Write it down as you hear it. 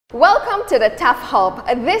Welcome to the TAF Hub.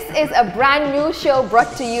 This is a brand new show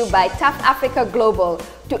brought to you by TAF Africa Global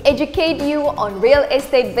to educate you on real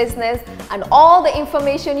estate business and all the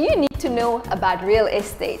information you need to know about real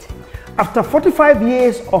estate. After 45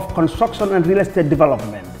 years of construction and real estate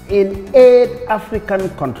development in 8 African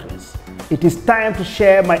countries, it is time to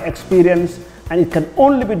share my experience, and it can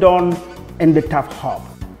only be done in the TAF Hub.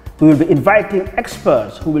 We will be inviting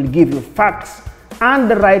experts who will give you facts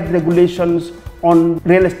and the right regulations on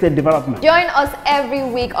real estate development. Join us every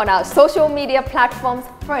week on our social media platforms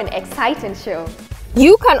for an exciting show.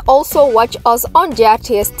 You can also watch us on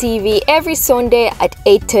JRTS TV every Sunday at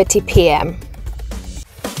 8:30 p.m.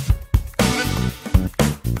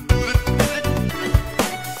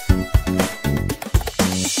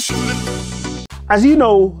 As you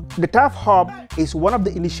know, the TAF Hub is one of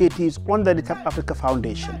the initiatives under the TAF Africa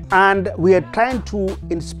Foundation, and we are trying to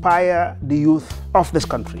inspire the youth of this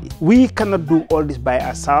country. We cannot do all this by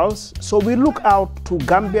ourselves, so we look out to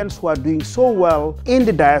Gambians who are doing so well in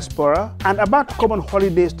the diaspora and about to come on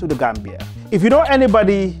holidays to the Gambia. If you know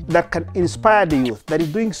anybody that can inspire the youth that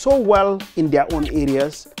is doing so well in their own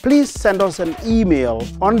areas, please send us an email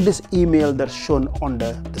on this email that's shown on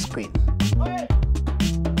the screen.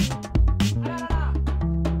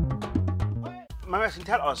 Mam-Yassin,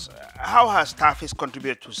 tell us, how has Starfish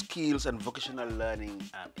contributed to skills and vocational learning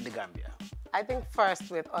in the Gambia? I think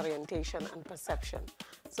first with orientation and perception.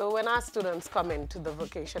 So when our students come into the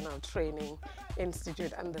Vocational Training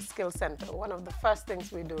Institute and the Skill Center, one of the first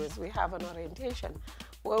things we do is we have an orientation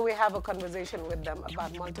where we have a conversation with them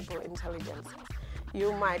about multiple intelligences.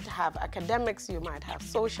 You might have academics, you might have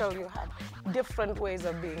social, you have different ways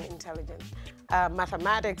of being intelligent.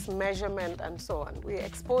 Mathematics, measurement, and so on. We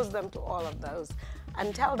expose them to all of those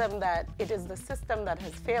and tell them that it is the system that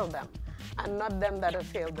has failed them and not them that have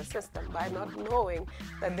failed the system by not knowing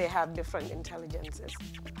that they have different intelligences.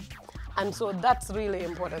 And so that's really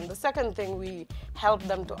important. The second thing we help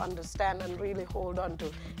them to understand and really hold on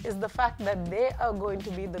to is the fact that they are going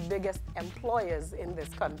to be the biggest employers in this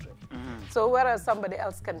country. So whereas somebody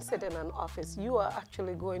else can sit in an office, you are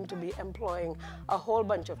actually going to be employing a whole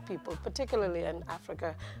bunch of people, particularly in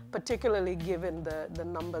Africa, particularly given the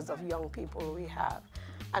numbers of young people we have.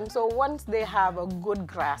 And so once they have a good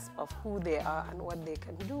grasp of who they are and what they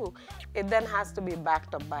can do, it then has to be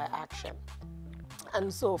backed up by action.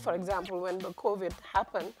 And so, for example, when the COVID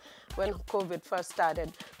happened, when COVID first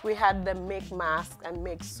started, we had them make masks and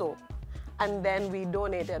make soap. And then we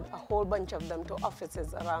donated a whole bunch of them to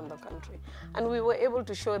offices around the country. And we were able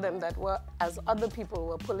to show them that as other people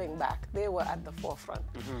were pulling back, they were at the forefront.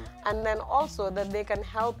 And then also that they can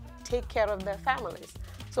help take care of their families.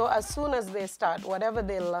 So as soon as they start, whatever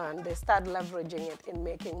they learn, they start leveraging it in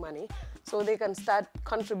making money so they can start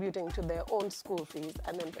contributing to their own school fees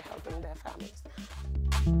and then to helping their families.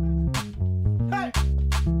 Hey!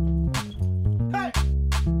 Hey! Hey!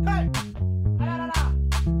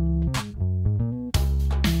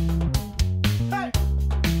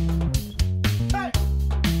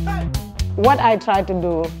 What I try to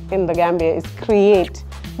do in the Gambia is create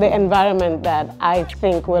the environment that I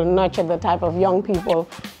think will nurture the type of young people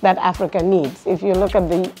that Africa needs. If you look at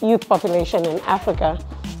the youth population in Africa,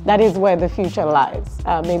 that is where the future lies.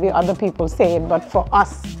 Maybe other people say it, but for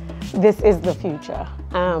us, this is the future.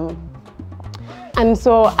 And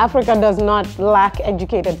so Africa does not lack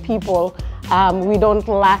educated people. We don't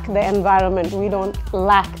lack the environment. We don't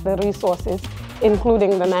lack the resources,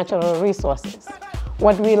 including the natural resources.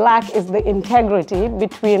 What we lack is the integrity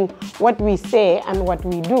between what we say and what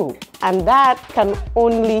we do. And that can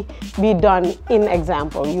only be done in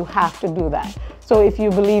example. You have to do that. So if you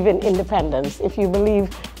believe in independence, if you believe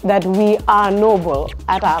that we are noble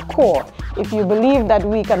at our core, if you believe that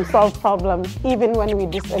we can solve problems even when we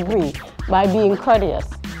disagree by being courteous,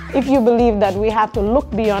 if you believe that we have to look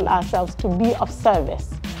beyond ourselves to be of service,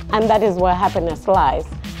 and that is where happiness lies.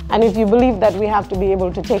 And if you believe that we have to be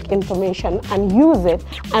able to take information and use it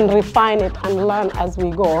and refine it and learn as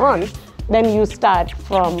we go on, then you start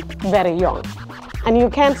from very young. And you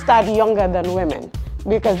can't start younger than women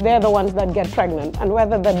because they're the ones that get pregnant. And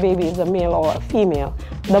whether that baby is a male or a female,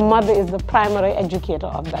 the mother is the primary educator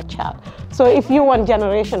of that child. So if you want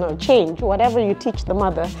generational change, whatever you teach the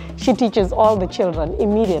mother, she teaches all the children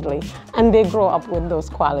immediately, and they grow up with those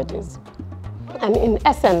qualities. And in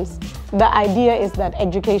essence, the idea is that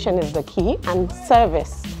education is the key and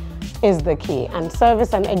service is the key. And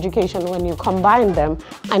service and education, when you combine them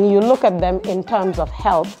and you look at them in terms of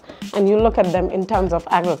health and you look at them in terms of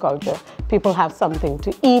agriculture, people have something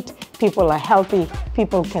to eat, people are healthy,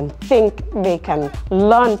 people can think, they can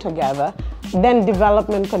learn together, then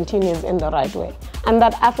development continues in the right way. and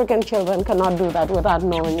that African children cannot do that without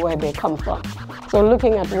knowing where they come from. So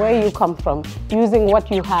looking at where you come from, using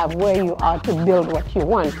what you have, where you are to build what you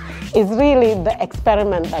want, is really the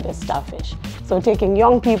experiment that is Starfish. So taking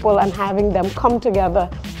young people and having them come together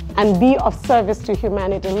and be of service to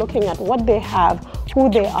humanity, looking at what they have, who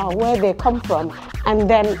they are, where they come from, and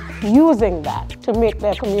then using that to make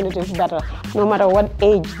their communities better, no matter what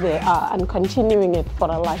age they are, and continuing it for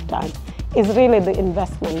a lifetime, is really the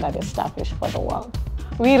investment that is Starfish for the world.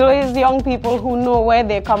 We raise young people who know where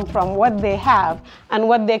they come from, what they have, and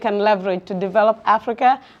what they can leverage to develop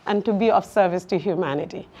Africa and to be of service to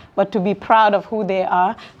humanity, but to be proud of who they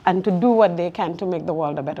are and to do what they can to make the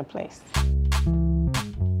world a better place.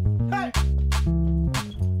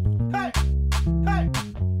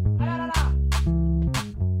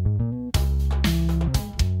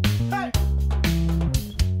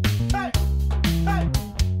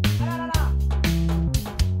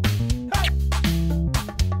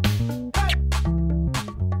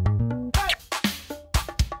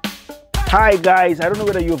 Hi guys, I don't know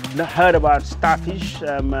whether you've heard about Starfish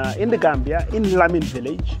in the Gambia, in Lamin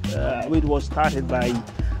village. It was started by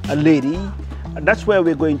a lady. That's where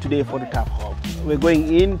we're going today for the TAF Hub. We're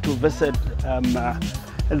going in to visit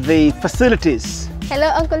the facilities. Hello,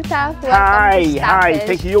 Uncle TAF. Hi,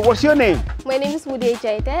 thank you. What's your name? My name is Mudia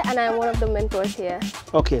Jaite and I'm one of the mentors here.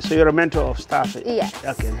 Okay, so you're a mentor of Starfish? Yes.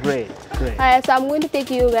 Okay, great. Alright, so I'm going to take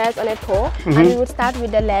you guys on a tour and we will start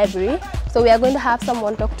with the library. So we are going to have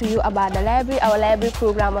someone talk to you about the library, our library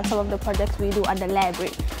program, and some of the projects we do at the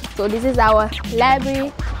library. So this is our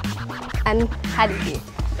library and Hadige.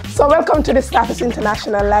 So welcome to the Starfish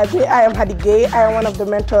International Library. I am Hadige. I am one of the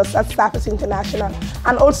mentors at Starfish International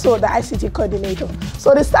and also the ICT coordinator.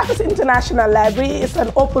 So the Starfish International Library is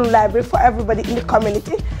an open library for everybody in the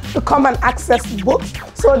community to come and access books.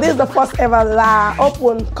 So this is the first ever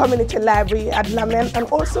open community library at Lamin and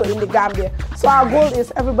also in the Gambia. So our goal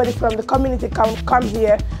is everybody from the community can come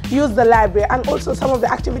here, use the library, and also some of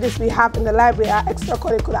the activities we have in the library are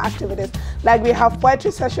extracurricular activities. Like we have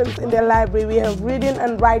poetry sessions in the library, we have reading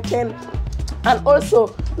and writing, and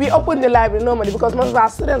also we open the library normally because most of our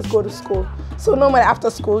students go to school. So normally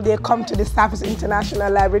after school, they come to the Starfish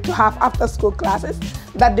International Library to have after-school classes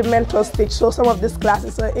that the mentors teach. So some of these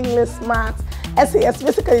classes are English, maths, SAS,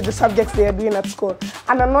 basically the subjects they are doing at school.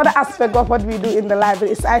 And another aspect of what we do in the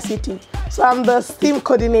library is ICT. So I'm the STEAM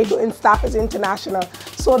coordinator in Starfish International.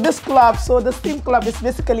 So this club, the STEAM club is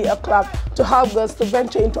basically a club to help girls to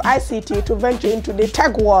venture into ICT, to venture into the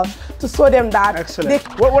tech world, to show them that. Excellent.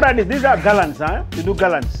 What are these? These are gallants, huh? You do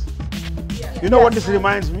gallants. You know what this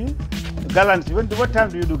reminds me? Gallants. What time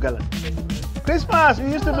do you do gallants? Christmas.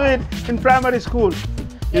 We used to do it in primary school.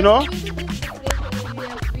 You know?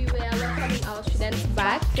 We were welcoming our students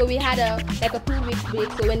back. So we had a 2-week break.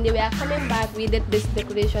 So when they were coming back, we did this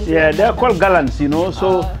decoration. Yeah, they're called gallants, you know.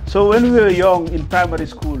 So when we were young in primary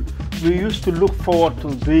school, we used to look forward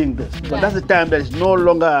to doing this. But that's the time there's no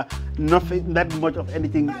longer nothing that much of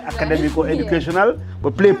anything academic or educational,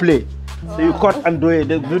 but play. So you cut and do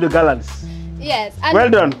the gallants. Yes. And well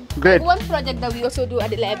done. Great. One project that we also do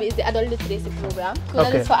at the library is the adult literacy program. So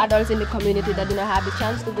that is for adults in the community that do not have the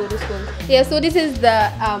chance to go to school. Yeah, so this is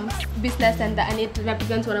the business center and it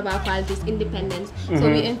represents one of our qualities, independence.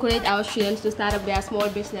 So we encourage our students to start up their small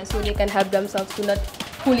business so they can help themselves to not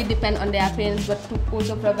fully depend on their parents but to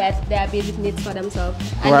also provide their basic needs for themselves.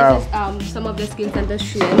 And this is some of the skill center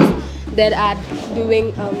students that are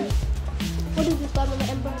doing, what is this called?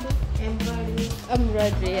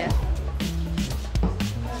 Embroidery, yeah.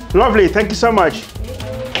 Lovely, thank you so much.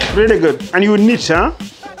 Really good. And you knit, huh?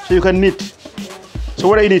 So you can knit. So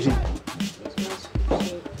what are you knitting?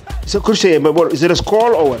 It's a crochet, but what, is it a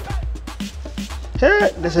scroll or what? Hey,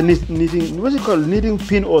 there's a knitting, what's it called? Knitting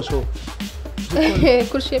pin also.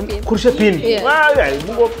 Crochet pin. Crochet pin. Yeah. Wow, yeah.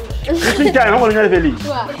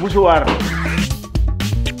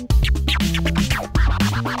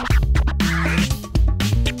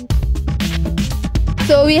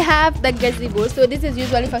 So we have the gazebo. So this is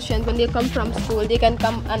usually for students when they come from school. They can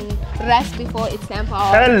come and rest before it's time for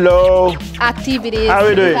Hello. activities. How are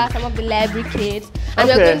we doing? These are some of the library kids. And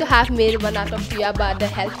we're going to have Mary Bana talk to you about the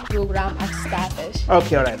health program at Starfish.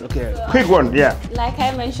 Okay, all right, okay. Quick one, yeah. Like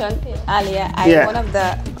I mentioned earlier, I'm one of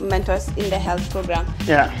the mentors in the health program.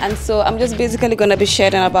 Yeah. And so I'm just basically going to be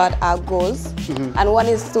sharing about our goals. And one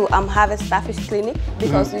is to have a Starfish clinic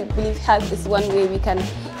because we believe health is one way we can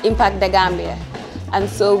impact the Gambia. And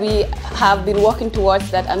so we have been working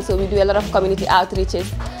towards that, and so we do a lot of community outreaches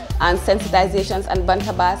and sensitizations and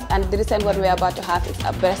bantabas. And the recent one we're about to have is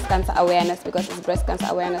a breast cancer awareness because it's Breast Cancer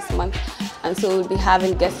Awareness Month. And so we'll be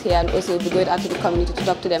having guests here and also we'll be going out to the community to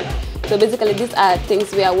talk to them So basically these are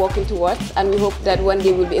things we are working towards, and we hope that one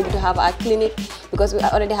day we'll be able to have our clinic, because we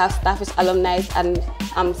already have Starfish alumni and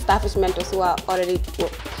Starfish mentors who are already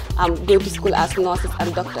going to school as nurses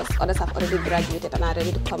and doctors. Others have already graduated and are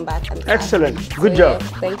ready to come back. And excellent. Good job.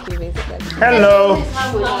 Yes, thank you, basically. Hello.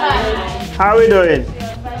 How are we doing?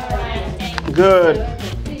 Good.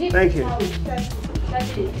 Thank you.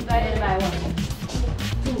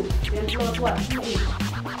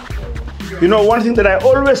 You know, one thing that I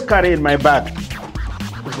always carry in my bag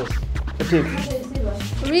is this, a tip.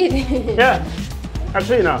 Really? Yeah, I'll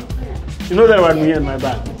show you now. You know that about me and my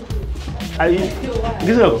bag. I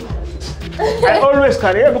always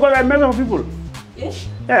carry it because I measure for people.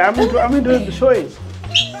 Yeah, I'm into the showing.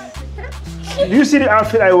 Do you see the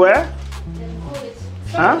outfit I wear?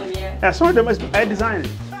 Huh? Yeah, some of them I design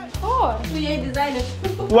it. Oh, so you design it.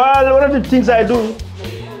 Well, one of the things I do.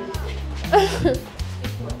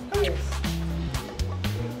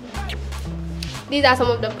 These are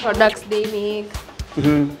some of the products they make.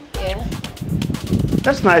 Mm-hmm. Yeah.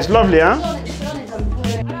 That's nice, lovely, huh?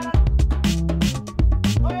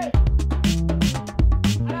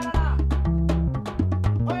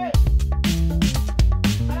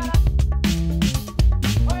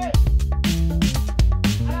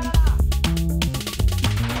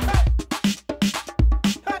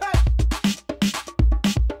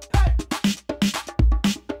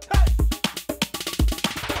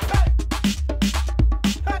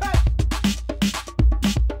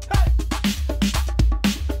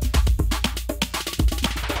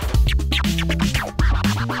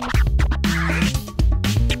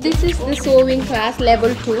 This is the sewing class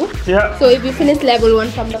level 2. Yeah. So if you finish level 1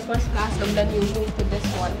 from the first classroom, then you move to this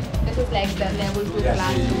one. This is like the level 2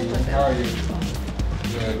 classroom. How are you?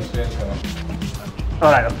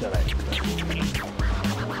 All right, okay, all right.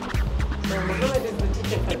 So Mohammed is the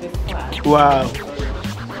teacher for this class. Wow.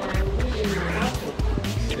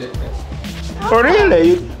 Oh,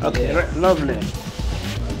 really? Okay, lovely.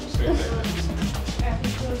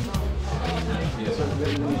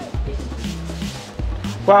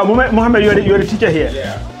 Wow, Mohammed, you're the teacher here.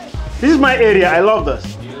 Yeah. This is my area. I love this.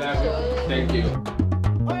 You love it. Thank you.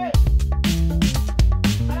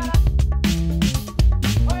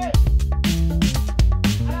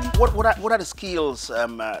 What are the skills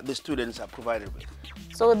the students are provided with?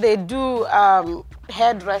 So they do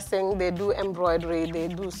hairdressing, they do embroidery, they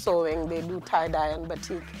do sewing, they do tie-dye and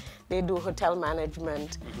batik, they do hotel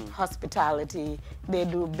management, hospitality, they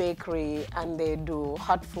do bakery, and they do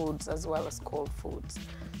hot foods as well as cold foods.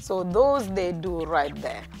 So those they do right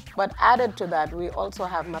there. But added to that, we also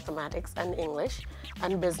have mathematics and English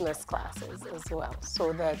and business classes as well,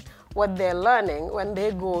 so that what they're learning when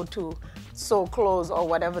they go to sew clothes or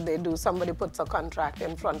whatever they do, somebody puts a contract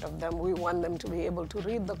in front of them, we want them to be able to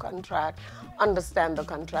read the contract, understand the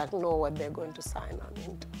contract, know what they're going to sign on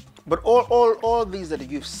into. But all these that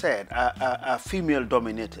you've said are female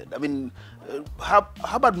dominated. I mean, how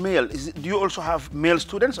about male? Do you also have male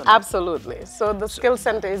students? Or not? Absolutely. So the skill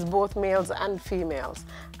center is both males and females.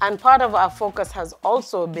 And part of our focus has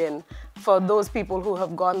also been for those people who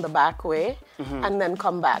have gone the back way and then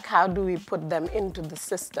come back. How do we put them into the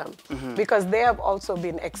system? Because they have also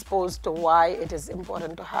been exposed to why it is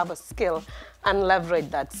important to have a skill and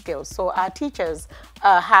leverage that skill. So our teachers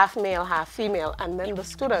are half male, half female, and then the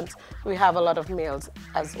students, we have a lot of males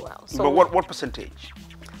as well. So but what percentage?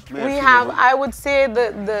 Male, we female, have, I would say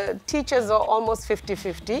the teachers are almost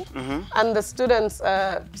 50-50, and the students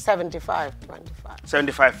 75-25.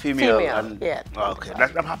 75 female. And, yeah. Okay,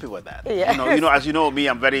 I'm happy with that. Yeah. You know, as you know me,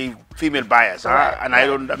 I'm very female biased, right, and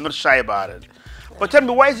I'm not shy about it. But tell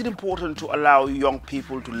me, why is it important to allow young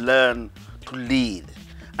people to learn to lead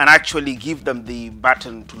and actually give them the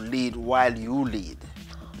baton to lead while you lead?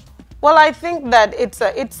 Well, I think that it's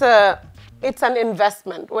an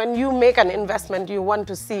investment. When you make an investment, you want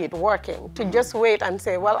to see it working. To just wait and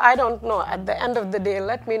say, well, I don't know. At the end of the day,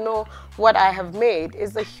 let me know what I have made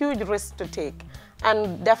is a huge risk to take,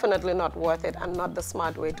 and definitely not worth it and not the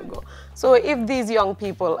smart way to go. So if these young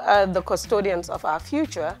people are the custodians of our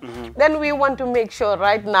future, then we want to make sure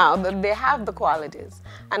right now that they have the qualities.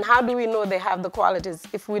 And how do we know they have the qualities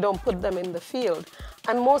if we don't put them in the field?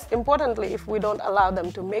 And most importantly, if we don't allow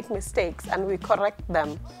them to make mistakes and we correct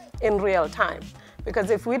them in real time.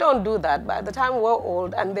 Because if we don't do that, by the time we're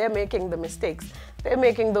old and they're making the mistakes, they're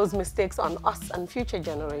making those mistakes on us and future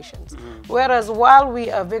generations. Whereas while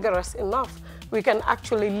we are vigorous enough, we can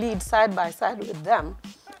actually lead side by side with them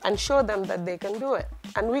and show them that they can do it.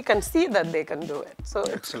 and we can see that they can do it. So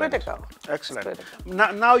it's critical. Excellent. It's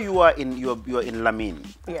critical. Now you are in Lamin.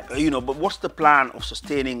 Yes. But what's the plan of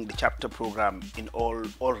sustaining the chapter program in all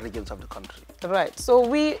regions of the country? Right. So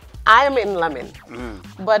I am in Lamin,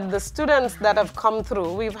 but the students that have come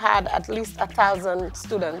through, we've had at least 1,000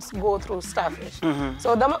 students go through Starfish.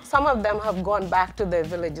 So some of them have gone back to their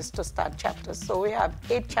villages to start chapters. So we have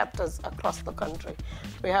 8 chapters across the country.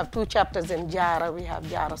 We have 2 chapters in Jara. We have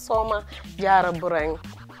Jara Soma, Jara Bureng.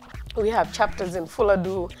 We have chapters in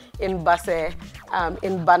Fuladu, in Basse,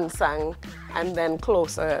 in Bansang, and then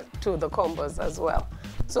closer to the Combos as well.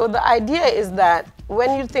 So the idea is that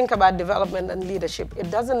when you think about development and leadership, it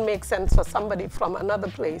doesn't make sense for somebody from another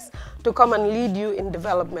place to come and lead you in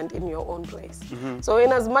development in your own place. So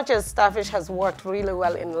in as much as Starfish has worked really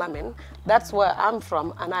well in Lamin, that's where I'm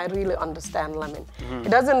from, and I really understand Lamin. It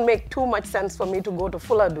doesn't make too much sense for me to go to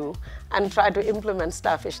Fuladu and try to implement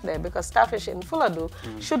Starfish there, because Starfish in Fuladu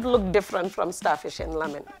should look different from Starfish in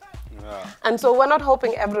Lamin. And so we're not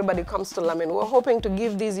hoping everybody comes to Lamin. We're hoping to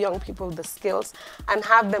give these young people the skills and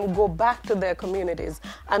have them go back to their communities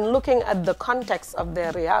and, looking at the context of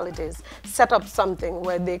their realities, set up something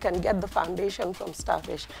where they can get the foundation from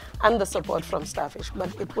Starfish and the support from Starfish,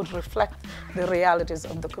 but it would reflect the realities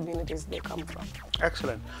of the communities they come from.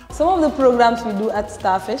 Excellent. Some of the programs we do at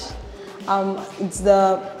Starfish, it's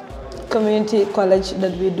the community college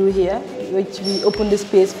that we do here, which we open the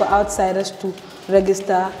space for outsiders to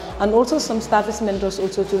register, and also some Starfish mentors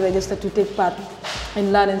also to register to take part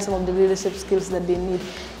in learning some of the leadership skills that they need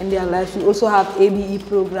in their lives. We also have ABE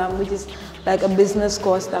program, which is like a business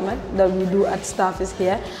course that we do at Starfish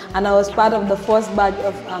here, and I was part of the first batch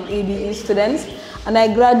of ABE students, and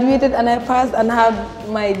I graduated and I passed and have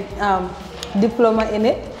my diploma in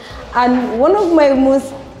it. And one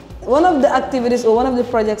of the activities or one of the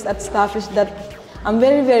projects at Starfish that I'm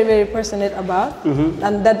very, very, very passionate about,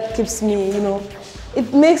 and that keeps me,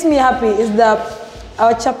 it makes me happy, is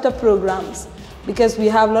our chapter programs, because we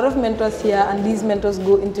have a lot of mentors here, and these mentors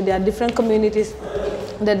go into their different communities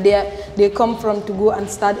that they come from to go and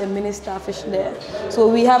start a mini Starfish there. So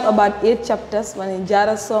we have about 8 chapters, one in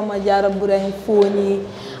Jara Soma, Jara Bureng, Foni,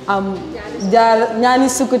 Nyani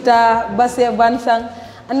Sukuta, Basse Bansang.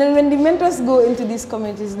 And then when the mentors go into these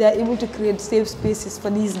communities, they are able to create safe spaces for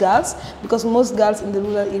these girls, because most girls in the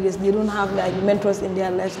rural areas, they don't have like mentors in their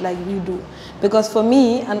lives like we do. Because for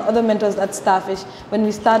me and other mentors at Starfish, when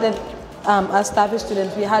we started as Starfish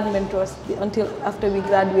students, we had mentors until after we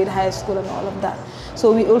graduated high school and all of that.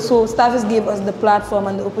 So Starfish gave us the platform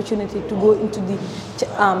and the opportunity to go into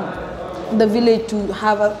the village to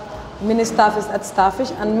have a mini Starfish at Starfish.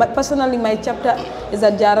 And personally, my chapter is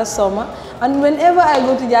at Jara Soma. And whenever I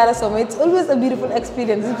go to Jara Soma, it's always a beautiful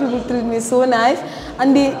experience. These people treat me so nice.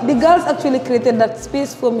 And the girls actually created that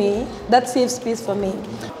space for me, that safe space for me.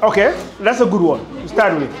 Okay, that's a good one to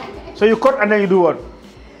start with. So you cut and then you do what?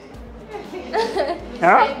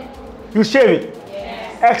 Yeah? You shave it?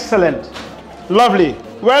 Yeah. Excellent. Lovely.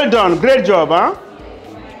 Well done. Great job, huh?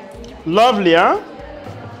 Lovely, huh?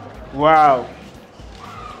 Wow.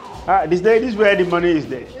 This is where the money is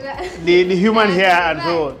there. The human hair and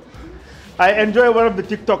so on. I enjoy one of the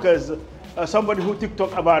TikTokers, somebody who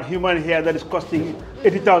TikTok about human hair that is costing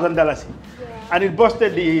 $80,000. And it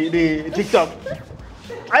busted the TikTok.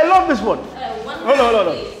 I love this one. Hold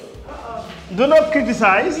on. Do not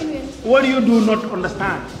criticize what you do not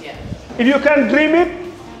understand. If you can dream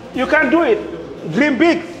it, you can do it. Dream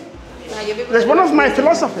big. That's one of my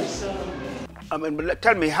philosophies.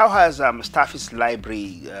 Tell me, how has Starfish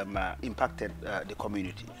Library impacted the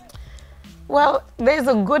community? Well, there's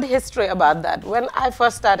a good history about that. When I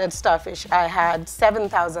first started Starfish, I had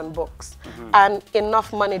 7,000 books and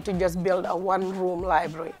enough money to just build a one-room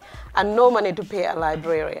library and no money to pay a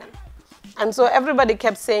librarian. And so everybody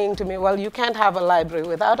kept saying to me, well, you can't have a library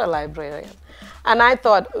without a librarian. And I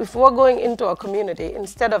thought, if we're going into a community,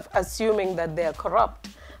 instead of assuming that they're corrupt,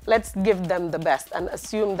 let's give them the best and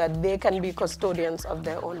assume that they can be custodians of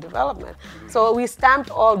their own development. So we stamped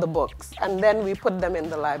all the books and then we put them in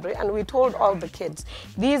the library and we told all the kids,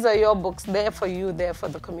 these are your books, they're for you, they're for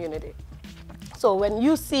the community. So when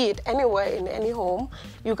you see it anywhere in any home,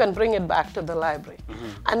 you can bring it back to the library.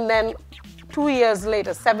 And then 2 years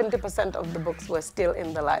later, 70% of the books were still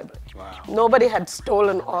in the library. Wow. Nobody had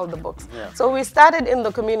stolen all the books. So we started in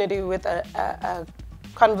the community with a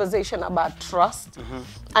conversation about trust,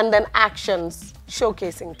 and then actions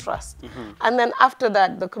showcasing trust. And then after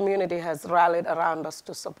that, the community has rallied around us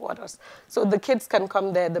to support us. So the kids can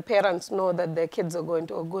come there, the parents know that their kids are going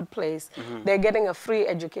to a good place, they're getting a free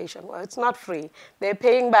education. Well, it's not free. They're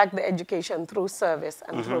paying back the education through service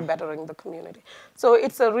and through bettering the community. So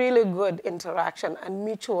it's a really good interaction and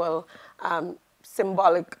mutual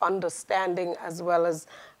symbolic understanding, as well as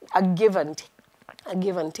a give and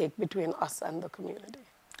take between us and the community.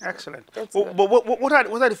 Excellent. What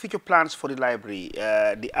are the future plans for the library,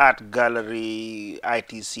 the art gallery,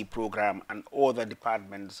 ITC program, and all the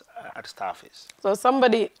departments at Starfish? So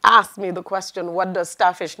somebody asked me the question, what does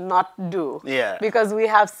Starfish not do? Yeah. Because we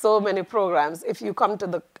have so many programs. If you come to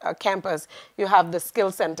the campus, you have the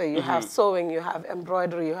skill center, you have sewing, you have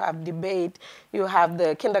embroidery, you have debate, you have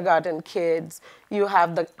the kindergarten kids, you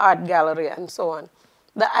have the art gallery, and so on.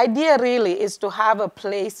 The idea really is to have a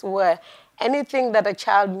place where anything that a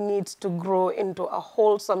child needs to grow into a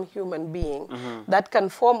wholesome human being that can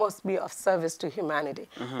foremost be of service to humanity,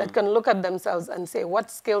 that can look at themselves and say, what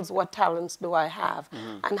skills, what talents do I have,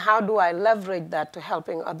 and how do I leverage that to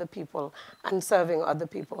helping other people and serving other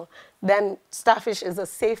people, then Starfish is a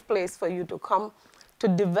safe place for you to come to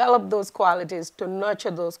develop those qualities, to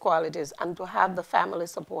nurture those qualities, and to have the family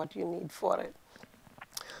support you need for it.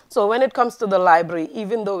 So when it comes to the library,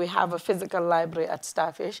 even though we have a physical library at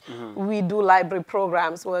Starfish, we do library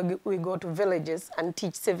programs where we go to villages and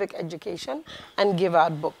teach civic education and give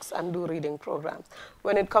out books and do reading programs.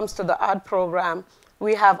 When it comes to the art program,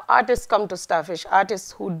 we have artists come to Starfish,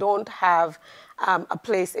 artists who don't have a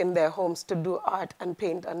place in their homes to do art and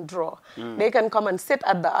paint and draw. They can come and sit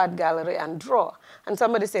at the art gallery and draw. And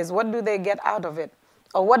somebody says, what do they get out of it?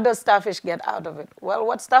 Or what does Starfish get out of it? Well,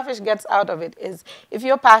 what Starfish gets out of it is if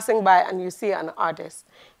you're passing by and you see an artist,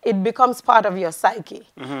 it becomes part of your psyche.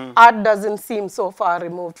 Art doesn't seem so far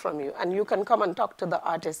removed from you, and you can come and talk to the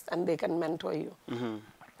artist and they can mentor you.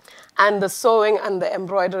 And the sewing and the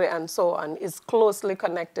embroidery and so on is closely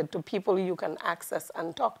connected to people you can access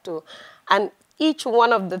and talk to. And each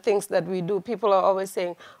one of the things that we do, people are always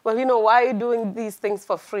saying, well, you know, why are you doing these things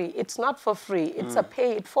for free? It's not for free. It's a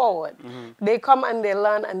pay it forward. They come and they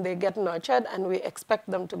learn and they get nurtured, and we expect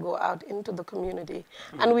them to go out into the community.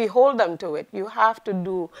 And we hold them to it. You have to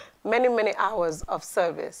do many, many hours of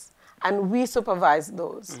service, and we supervise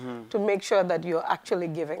those to make sure that you're actually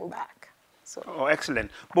giving back. So. Oh, excellent.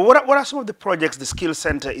 But what are some of the projects the Skills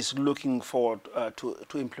Center is looking forward to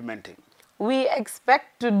implementing? We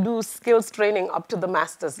expect to do skills training up to the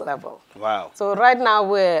master's level. Wow. So right now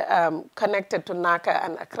we're connected to NACA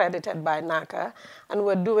and accredited by NACA, and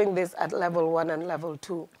we're doing this at level 1 and level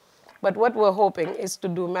 2. But what we're hoping is to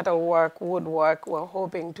do metalwork, woodwork. We're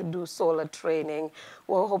hoping to do solar training.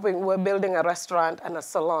 We're building a restaurant and a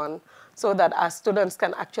salon so that our students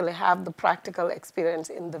can actually have the practical experience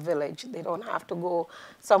in the village. They don't have to go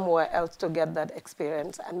somewhere else to get that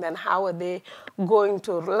experience. And then how are they going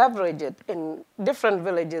to leverage it in different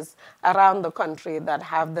villages around the country that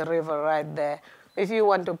have the river right there? If you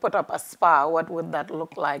want to put up a spa, what would that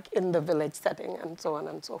look like in the village setting, and so on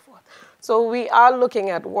and so forth. So we are looking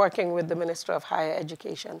at working with the Ministry of Higher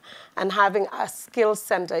Education and having a skills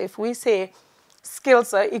center. If we say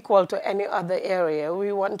skills are equal to any other area,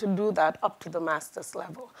 we want to do that up to the master's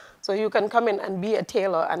level. So you can come in and be a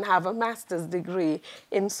tailor and have a master's degree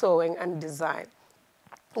in sewing and design.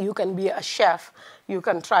 You can be a chef, you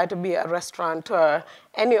can try to be a restaurateur,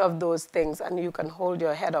 any of those things, and you can hold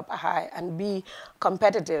your head up high and be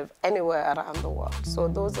competitive anywhere around the world. So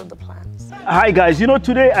those are the plans. Hi guys, you know,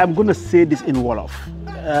 today I'm going to say this in Wolof.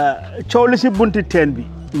 Chawlisi bunti tenbi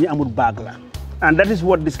ni amul bagla. And that is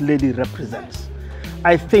what this lady represents.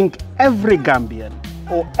 I think every Gambian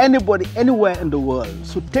or anybody anywhere in the world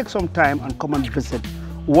should take some time and come and visit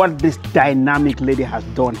what this dynamic lady has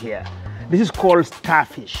done here. This is called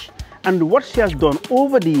Starfish. And what she has done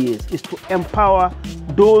over the years is to empower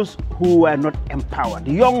those who are not empowered,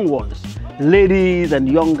 young ones, ladies and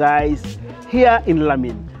young guys here in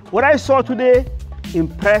Lamin. What I saw today,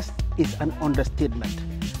 impressed is an understatement.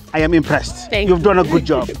 I am impressed. You've done a good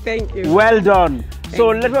job. Thank you. Well done. So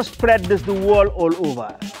let us spread this the world all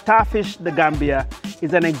over. Starfish, the Gambia,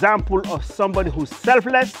 is an example of somebody who's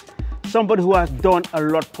selfless, somebody who has done a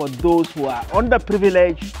lot for those who are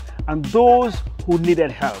underprivileged and those who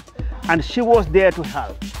needed help. And she was there to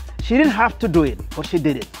help. She didn't have to do it, but she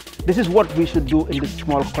did it. This is what we should do in this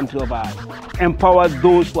small country of ours. Empower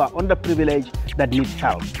those who are underprivileged that need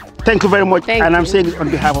help. Thank you very much. And I'm saying it on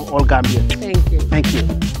behalf of all Gambians. Thank you. Thank you.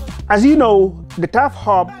 As you know, the TAF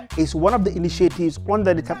Hub is one of the initiatives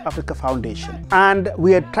under the TAF Africa Foundation, and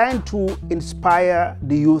we are trying to inspire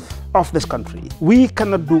the youth of this country. We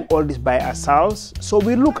cannot do all this by ourselves, so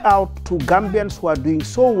we look out to Gambians who are doing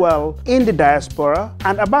so well in the diaspora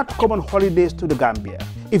and about to come on holidays to the Gambia.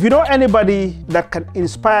 If you know anybody that can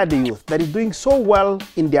inspire the youth that is doing so well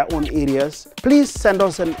in their own areas, please send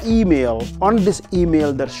us an email on this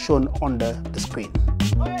email that's shown on the screen.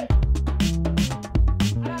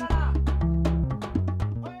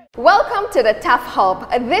 Welcome to the TAF Hub.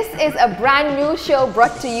 This is a brand new show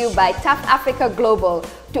brought to you by TAF Africa Global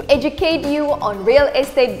to educate you on real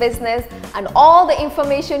estate business and all the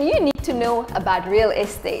information you need to know about real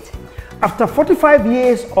estate. After 45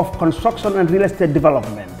 years of construction and real estate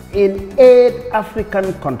development in 8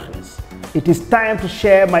 African countries, it is time to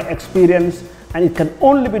share my experience, and it can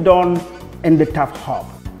only be done in the TAF Hub.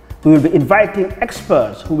 We will be inviting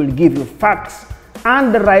experts who will give you facts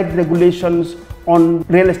and the right regulations on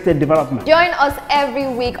real estate development. Join us every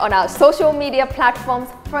week on our social media platforms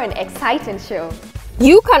for an exciting show.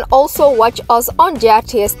 You can also watch us on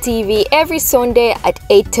JRTS TV every Sunday at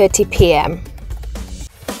 8:30 p.m.